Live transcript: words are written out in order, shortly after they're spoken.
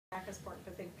blackest part,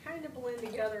 but they kind of blend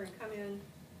together and come in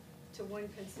to one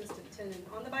consistent tendon.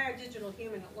 On the biodigital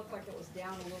human, it looked like it was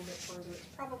down a little bit further. It's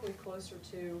probably closer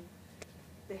to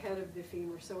the head of the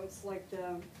femur, so it's like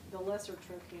the lesser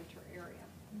trochanter area.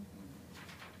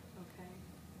 Okay.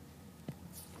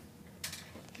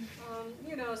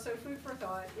 You know, so food for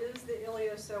thought, is the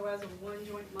iliopsoas a one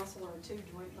joint muscle or a two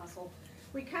joint muscle?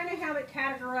 We kind of have it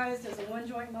categorized as a one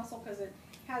joint muscle because it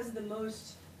has the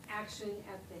most action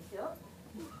at the hip.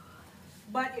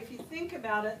 But if you think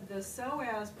about it, the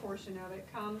psoas portion of it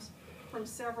comes from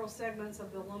several segments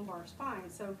of the lumbar spine.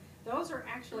 So those are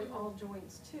actually all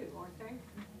joints too, aren't they?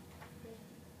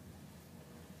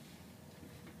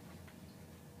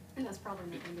 And that's probably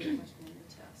not going to be a question in your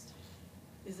test.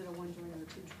 Is it a one joint or a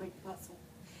two joint muscle?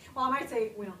 Well, I might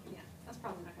say, well, yeah, that's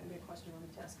probably not going to be a question on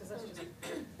the test because that's just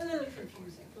a little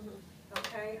confusing.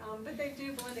 Okay, but they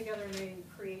do blend together and they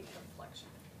create a flexion.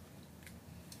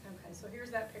 Okay, so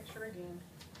here's that picture again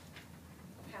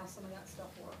of how some of that stuff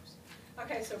works.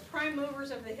 Okay, so prime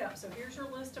movers of the hip. So here's your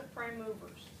list of prime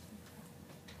movers,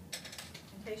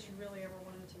 in case you really ever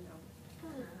wanted to know.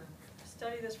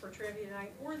 Study this for trivia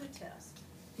night or the test.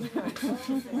 This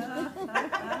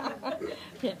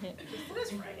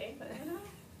Friday, but you know,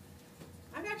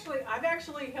 I've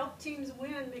actually helped teams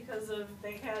win because of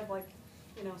they had like,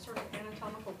 you know, sort of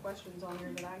anatomical questions on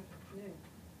there that I knew.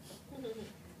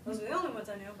 Those are the only ones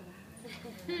I know, but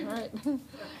Right. okay.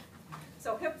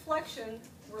 So hip flexion,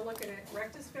 we're looking at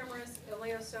rectus femoris,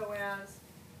 iliopsoas,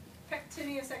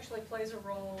 pectineus actually plays a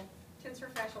role,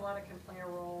 tensor fasciolata can play a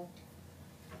role,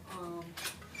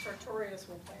 sartorius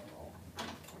will play a role.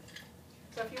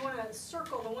 So if you want to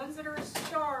circle, the ones that are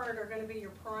starred are going to be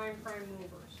your prime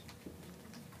movers.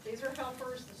 These are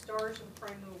helpers, the stars are the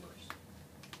prime movers.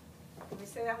 Let me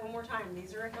say that one more time.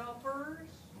 These are helpers.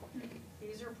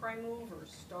 These are prime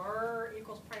movers. Star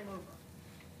equals prime mover.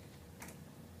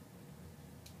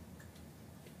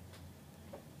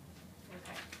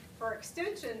 Okay. For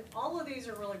extension, all of these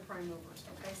are really prime movers.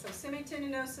 Okay, so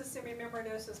semitendinosus,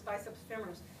 semimembranosus, biceps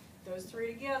femoris. Those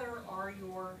three together are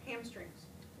your hamstrings.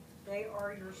 They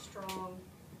are your strong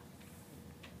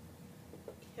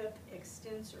hip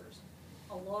extensors,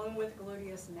 along with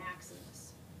gluteus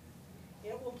maximus.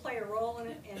 It will play a role in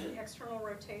it in external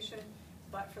rotation,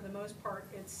 but for the most part,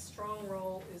 its strong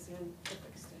role is in hip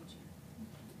extension.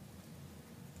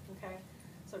 Okay,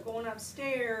 so going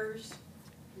upstairs,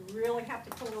 you really have to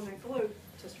pull on that glute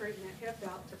to straighten that hip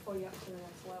out to pull you up to the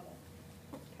next level.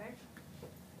 Okay.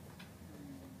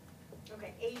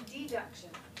 Okay,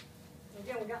 adduction.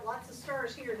 Again, we got lots of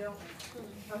stars here, don't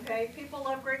we? Okay, people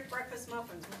love great breakfast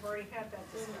muffins. We've already had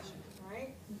that discussion,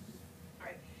 right? All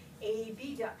right,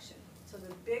 abduction. So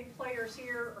the big players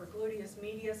here are gluteus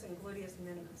medius and gluteus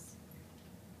minimus.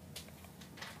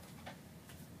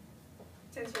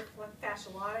 Tensor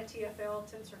fasciolata, TFL,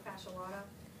 tensor fasciolata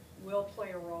will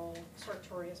play a role.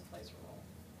 Sartorius plays a role.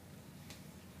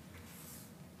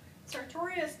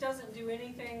 Sartorius doesn't do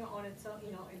anything on its own,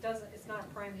 you know, it's not a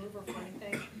prime mover for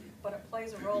anything, but it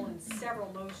plays a role in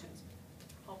several motions.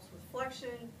 Helps with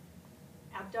flexion,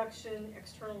 abduction,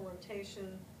 external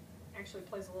rotation, actually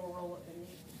plays a little role at the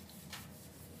knee.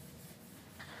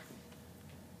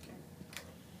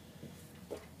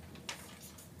 Okay.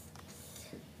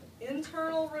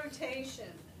 Internal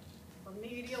rotation, or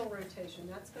medial rotation,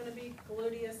 that's going to be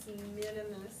gluteus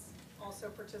minimus, also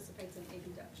participates in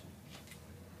abduction.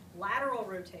 Lateral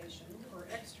rotation, or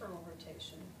external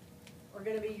rotation, are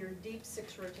going to be your deep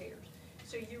six rotators.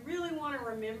 So you really want to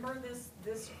remember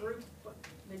this group,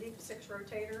 the deep six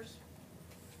rotators.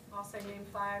 I'll say name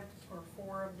 5 or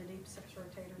 4 of the deep six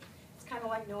rotators. It's kind of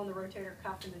like knowing the rotator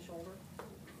cuff in the shoulder.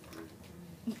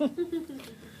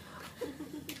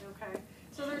 Okay,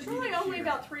 so there's really only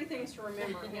about 3 things to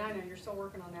remember. Yeah, I know, you're still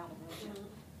working on that one.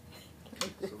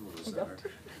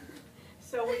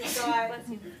 So we've got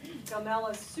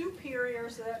gemellus superior,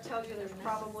 so that tells you there's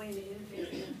probably an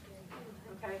inferior.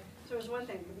 Okay, so there's one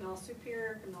thing, gemellus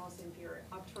superior, gemellus inferior,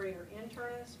 obturator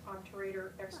internus,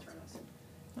 obturator externus,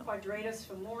 quadratus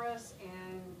femoris,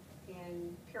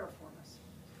 and piriformis.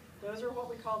 Those are what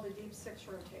we call the deep six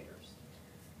rotators.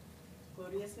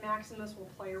 Gluteus maximus will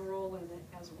play a role in it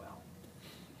as well,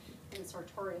 and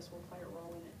sartorius will play a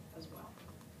role in it as well.